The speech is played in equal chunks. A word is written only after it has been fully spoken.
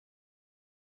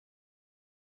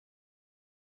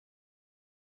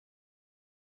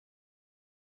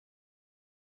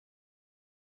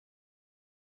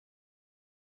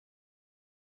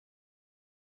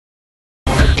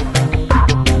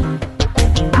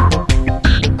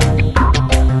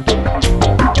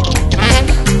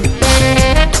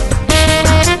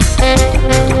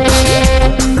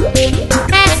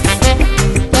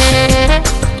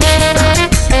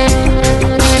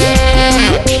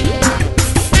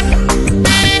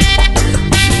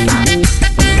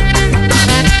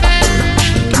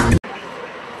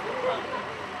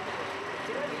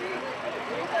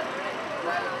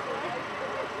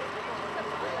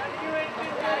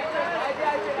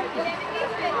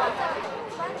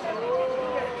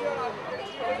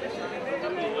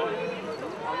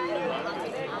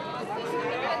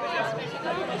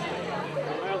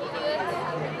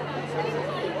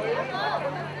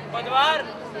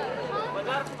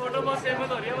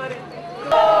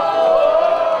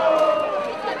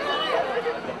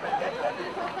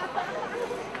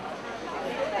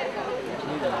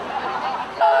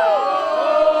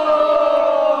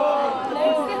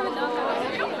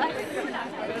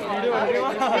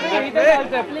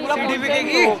सीढ़ी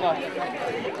बिकेगी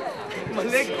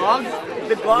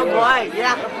the gog boy,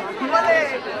 yeah.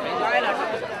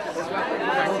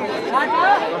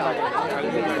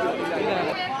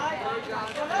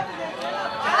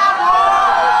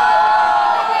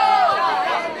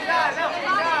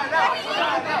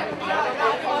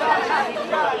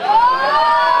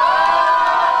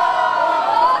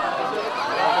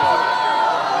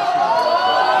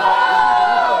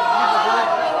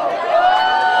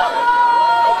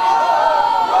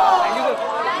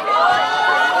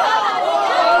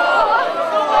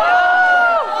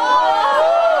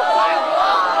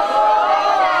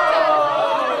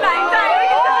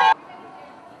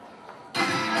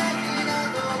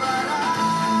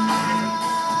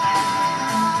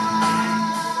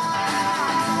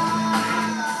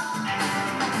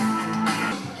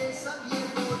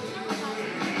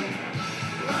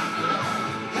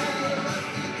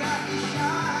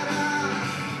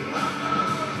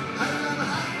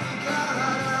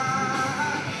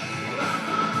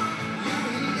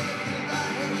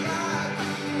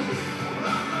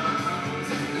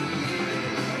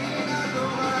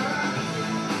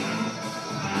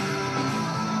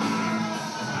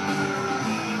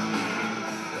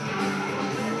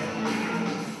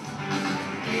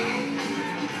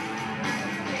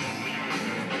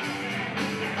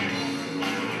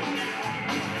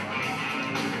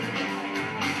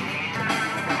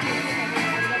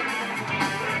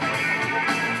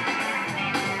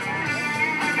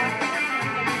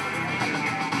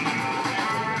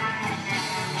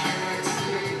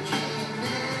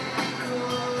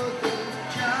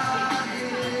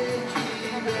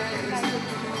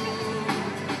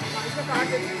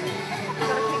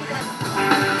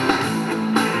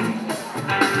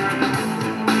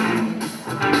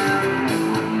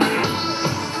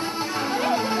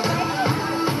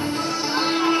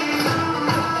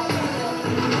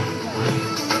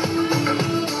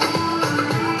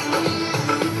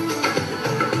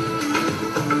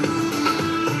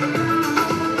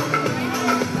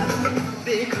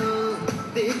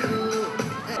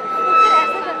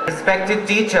 Respected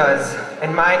teachers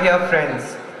and my dear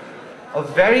friends, a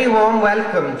very warm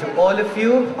welcome to all of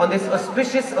you on this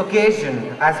auspicious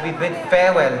occasion as we bid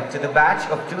farewell to the batch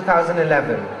of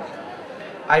 2011.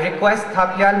 I request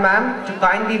Thapliyal ma'am to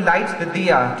kindly light the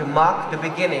diya to mark the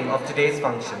beginning of today's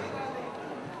function.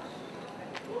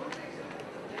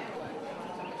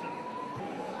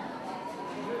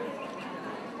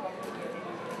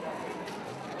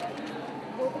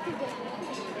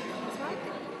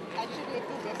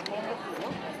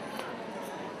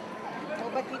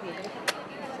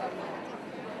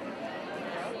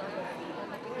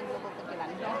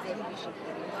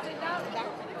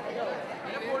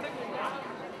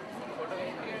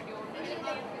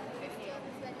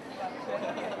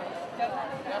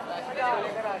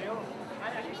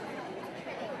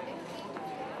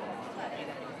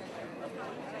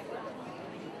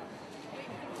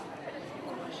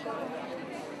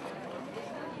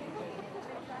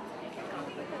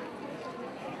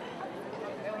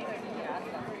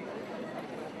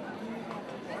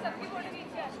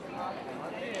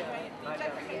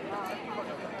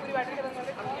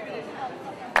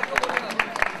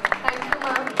 Thank you,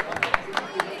 ma'am.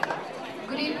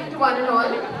 Good evening to one and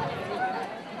all.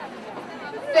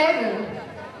 Farewell,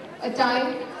 a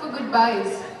time for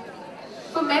goodbyes,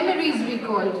 for memories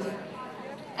recalled.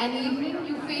 An evening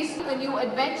you face a new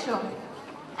adventure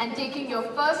and taking your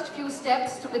first few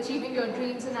steps to achieving your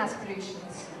dreams and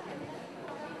aspirations.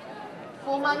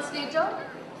 4 months later,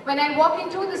 when I walk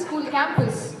into the school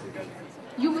campus,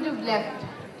 you would have left,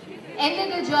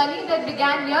 ended a journey that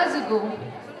began years ago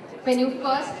when you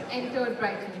first entered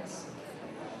Brightlands,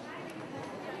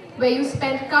 where you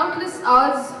spent countless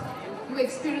hours, you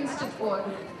experienced it all.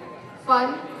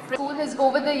 Fun. School has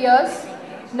over the years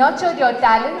nurtured your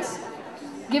talents,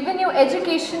 given you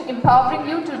education empowering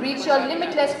you to reach your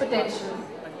limitless potential.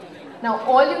 Now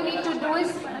all you need to do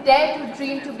is dare to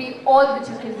dream to be all that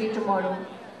you can be tomorrow.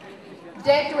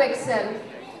 Dare to excel,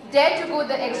 dare to go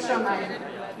the extra mile,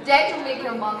 dare to make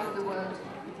your mark in the world.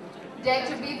 Dare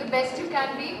to be the best you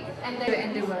can be and their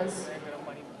endeavors.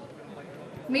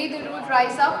 May the road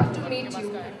rise up to meet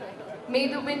you. May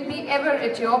the wind be ever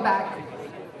at your back.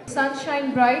 Sun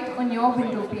shine bright on your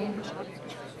window pane.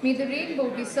 May the rainbow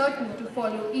be certain to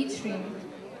follow each rain.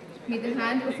 May the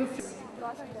hand of a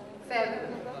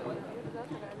farewell.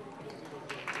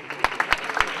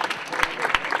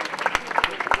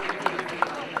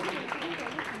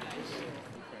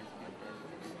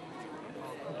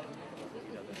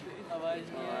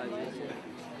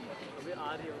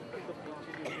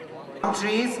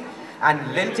 trees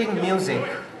and lilting music,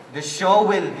 the show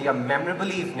will be a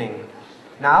memorable evening.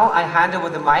 Now I hand over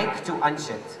the mic to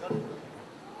Anshit.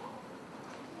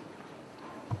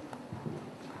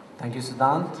 Thank you,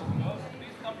 Siddhant.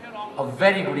 A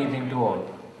very good evening to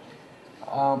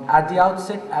all. At the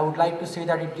outset, I would like to say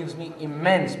that it gives me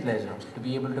immense pleasure to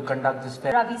be able to conduct this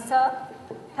fair. Ravi sir,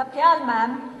 Thakyal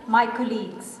ma'am, my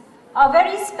colleagues, our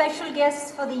very special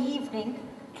guests for the evening,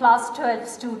 Class 12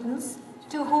 students,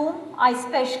 to whom I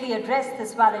specially address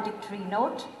this valedictory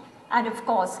note, and of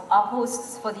course, our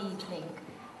hosts for the evening.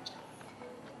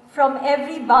 From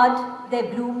every bud,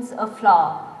 there blooms a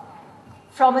flower.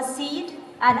 From a seed,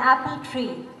 an apple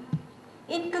tree.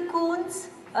 In cocoons,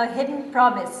 a hidden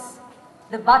promise.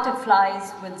 The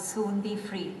butterflies will soon be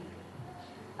free.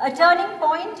 A turning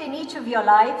point in each of your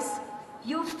lives.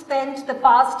 You've spent the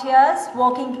past years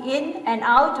walking in and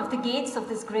out of the gates of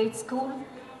this great school,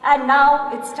 and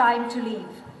now it's time to leave.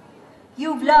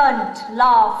 You've learned,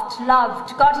 laughed,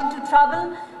 loved, got into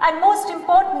trouble, and most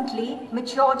importantly,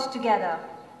 matured together.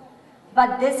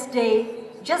 But this day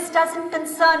just doesn't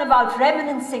concern about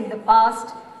reminiscing the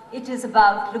past, it is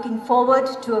about looking forward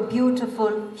to a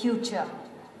beautiful future.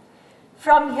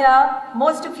 From here,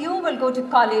 most of you will go to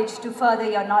college to further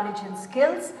your knowledge and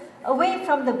skills, away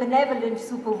from the benevolent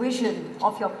supervision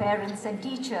of your parents and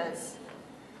teachers.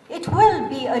 It will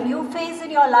be a new phase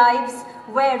in your lives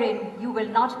wherein you will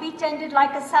not be tended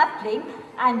like a sapling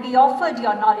and be offered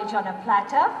your knowledge on a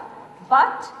platter,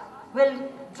 but will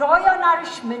draw your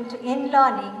nourishment in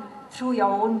learning through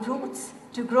your own roots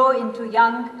to grow into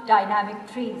young,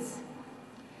 dynamic trees.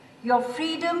 Your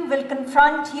freedom will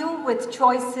confront you with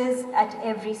choices at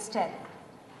every step.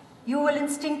 You will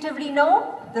instinctively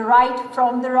know the right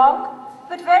from the wrong,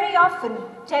 but very often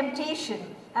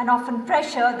temptation and often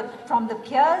pressure from the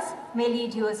peers may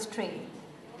lead you astray,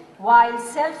 while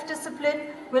self-discipline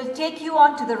will take you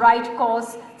onto the right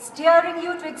course, steering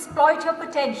you to exploit your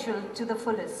potential to the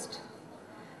fullest.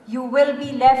 You will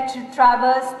be left to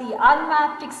traverse the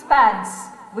unmapped expanse,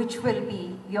 which will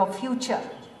be your future.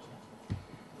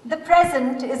 The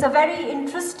present is a very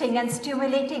interesting and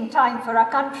stimulating time for our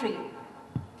country.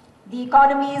 The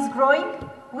economy is growing.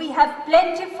 We have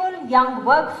plentiful young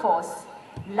workforce.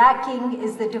 Lacking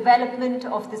is the development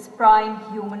of this prime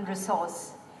human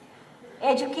resource.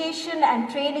 Education and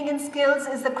training in skills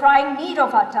is the crying need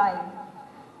of our time.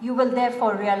 You will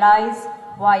therefore realize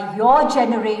why your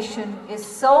generation is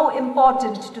so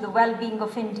important to the well-being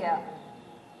of India.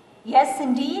 Yes,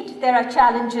 indeed, there are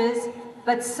challenges,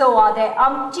 but so are there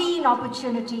umpteen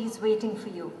opportunities waiting for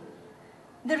you.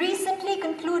 The recently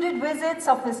concluded visits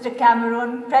of Mr.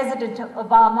 Cameron, President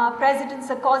Obama, President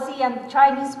Sarkozy, and the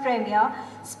Chinese Premier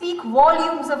speak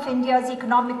volumes of India's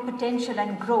economic potential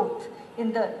and growth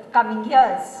in the coming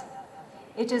years.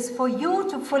 It is for you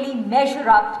to fully measure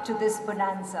up to this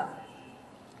bonanza.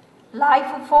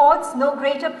 Life affords no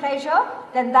greater pleasure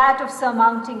than that of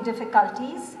surmounting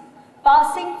difficulties,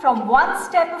 passing from one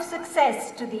step of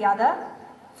success to the other,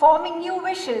 forming new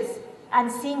wishes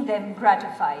and seeing them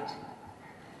gratified.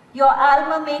 Your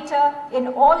alma mater, in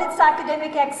all its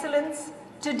academic excellence,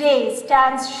 today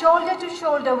stands shoulder to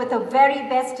shoulder with the very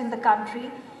best in the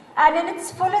country, and in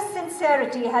its fullest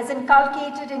sincerity has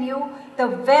inculcated in you the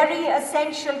very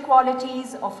essential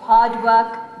qualities of hard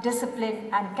work, discipline,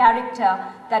 and character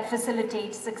that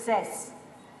facilitate success.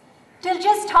 Till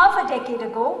just half a decade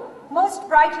ago, most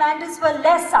Brightlanders were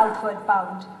less outward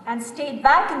bound and stayed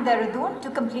back in Dehradun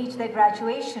to complete their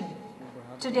graduation.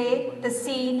 Today, the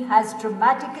scene has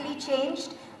dramatically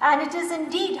changed, and it is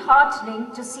indeed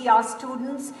heartening to see our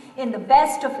students in the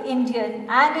best of Indian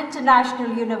and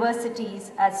international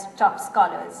universities as top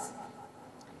scholars.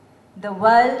 The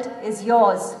world is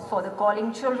yours for the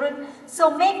calling, children,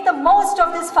 so make the most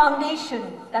of this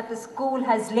foundation that the school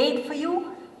has laid for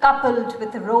you, coupled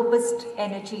with the robust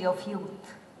energy of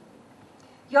youth.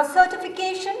 Your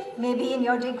certification may be in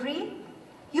your degree.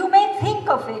 You may think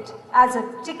of it as a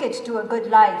ticket to a good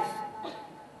life.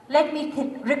 Let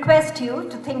me request you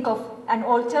to think of an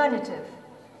alternative.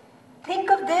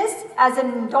 Think of this as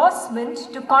an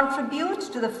endorsement to contribute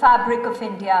to the fabric of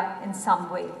India in some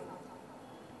way.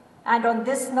 And on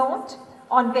this note,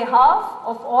 on behalf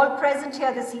of all present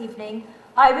here this evening,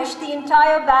 I wish the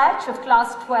entire batch of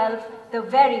Class 12 the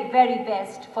very, very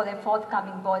best for their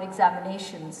forthcoming board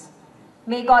examinations.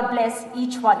 May God bless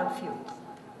each one of you.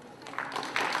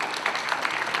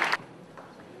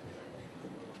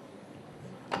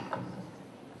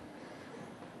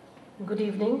 Good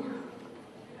evening,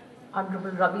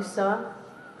 Honorable Ravi Sir,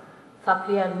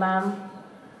 Thakliyal Ma'am,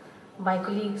 my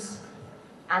colleagues,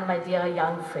 and my dear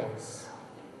young friends.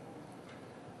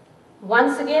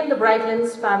 Once again, the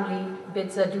Brightlands family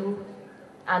bids adieu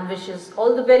and wishes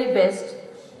all the very best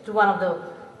to one of the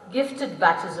gifted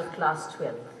batches of class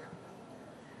 12.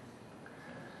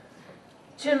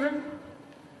 Children,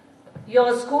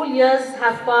 your school years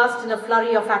have passed in a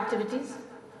flurry of activities.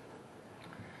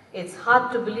 It's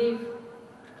hard to believe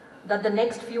that the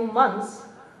next few months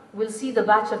will see the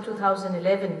batch of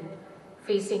 2011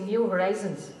 facing new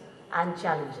horizons and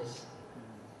challenges.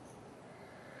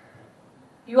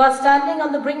 You are standing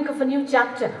on the brink of a new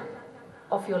chapter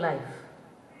of your life.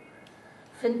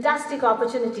 Fantastic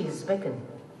opportunities beckon.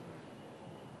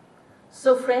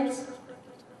 So friends,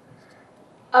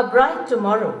 a bright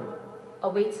tomorrow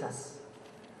awaits us.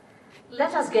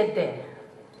 Let us get there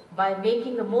by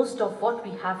making the most of what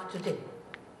we have today.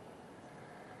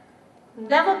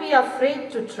 Never be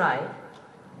afraid to try.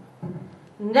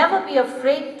 Never be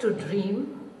afraid to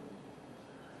dream.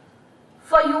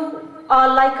 For you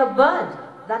are like a bird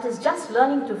that is just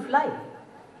learning to fly.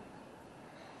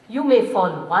 You may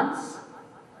fall once,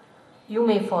 you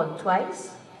may fall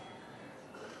twice,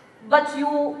 but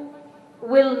you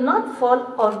will not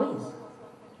fall always.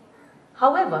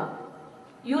 However,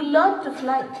 you learn to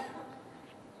fly.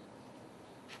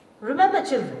 Remember,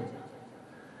 children,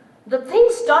 the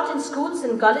things taught in schools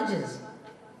and colleges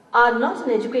are not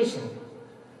an education,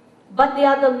 but they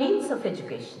are the means of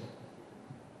education.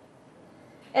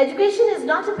 Education is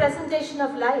not a presentation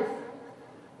of life,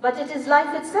 but it is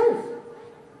life itself.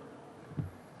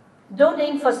 Don't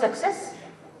aim for success.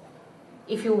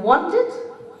 If you want it,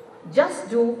 just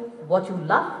do what you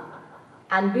love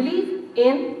and believe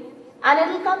in, and it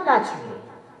will come naturally.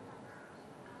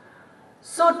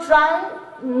 So try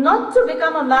not to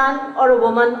become a man or a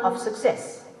woman of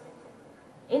success.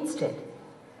 Instead,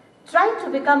 try to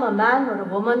become a man or a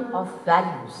woman of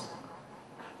values.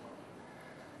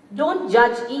 Don't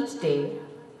judge each day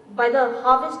by the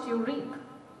harvest you reap,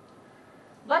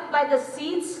 but by the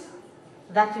seeds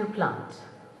that you plant.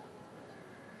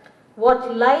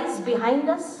 What lies behind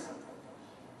us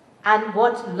and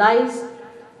what lies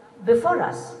before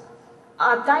us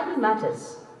are tiny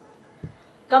matters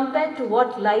compared to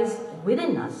what lies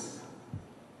within us.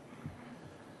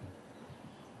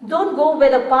 Don't go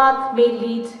where the path may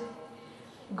lead.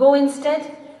 Go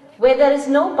instead where there is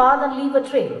no path and leave a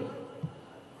trail.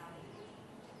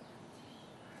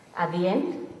 At the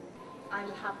end, I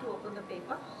will have to open the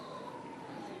paper.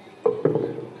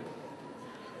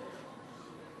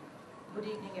 Good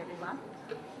evening, everyone.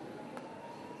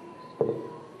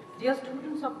 Dear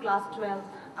students of class 12,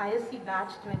 ISC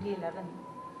batch 2011,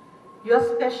 you are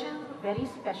special, very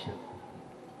special.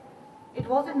 It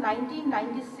was in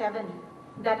 1997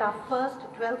 that our first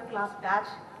 12th class batch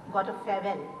got a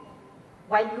farewell,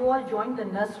 while you all joined the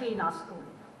nursery in our school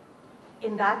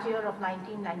in that year of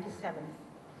 1997.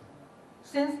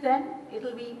 Since then, it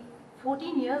will be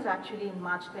 14 years actually in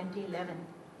March 2011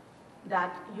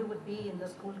 that you would be in the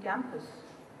school campus.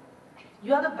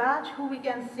 You are the batch who we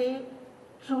can say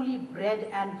truly bred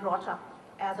and brought up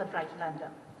as a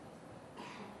Brightlander.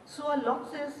 So a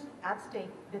lot is at stake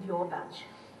with your batch.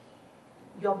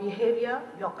 Your behavior,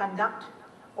 your conduct,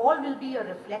 all will be a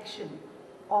reflection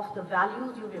of the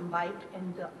values you've imbibed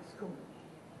in the school.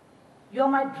 You're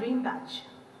my dream batch,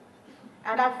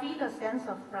 and I feel a sense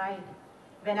of pride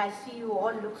when I see you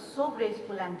all look so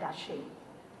graceful and dashing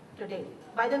today.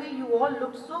 By the way, you all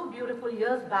looked so beautiful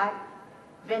years back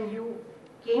when you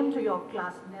came to your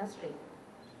class nursery.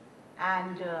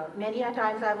 And many a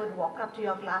times I would walk up to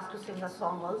your class to sing a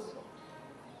song also.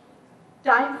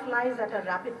 Time flies at a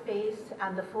rapid pace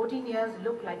and the 14 years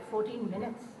look like 14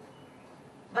 minutes.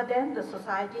 But then the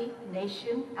society,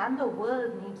 nation and the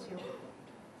world needs you.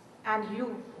 And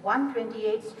you,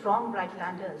 128 strong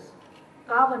Brightlanders,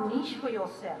 carve a niche for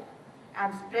yourself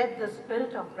and spread the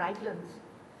spirit of Brightlands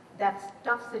that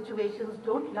tough situations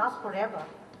don't last forever,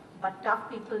 but tough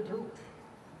people do.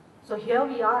 So here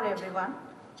we are, everyone.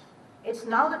 It's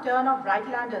now the turn of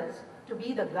Brightlanders to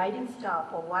be the guiding star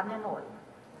for one and all.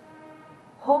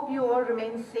 Hope you all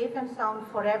remain safe and sound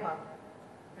forever.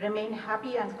 Remain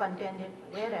happy and contented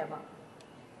wherever.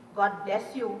 God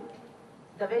bless you.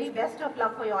 The very best of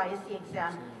luck for your ISC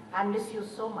exam and miss you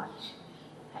so much.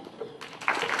 Thank you.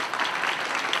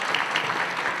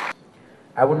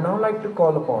 I would now like to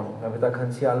call upon Navita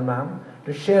Ghansial ma'am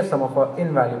to share some of her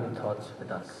invaluable thoughts with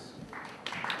us.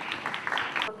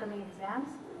 Upcoming exams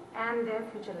and their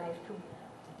future life too.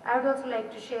 I would also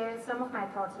like to share some of my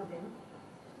thoughts with them.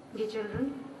 Dear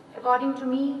children, according to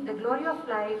me, the glory of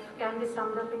life can be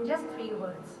summed up in just 3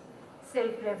 words: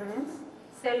 self-reverence,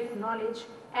 self-knowledge,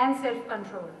 and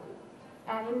self-control.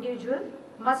 An individual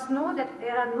must know that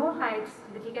there are no heights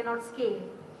that he cannot scale,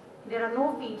 There are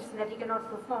no feats that he cannot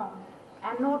perform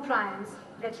and no triumphs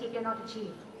that he cannot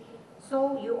achieve.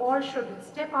 So you all should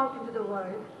step out into the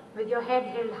world with your head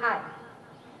held high.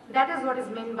 That is what is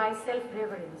meant by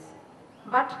self-reverence.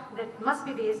 But that must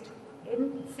be based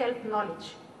in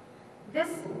self-knowledge. This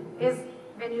is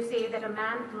when you say that a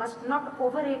man must not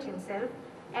overrate himself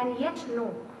and yet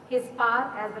know his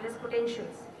power as well as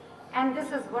potentials. And this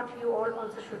is what you all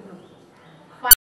also should know.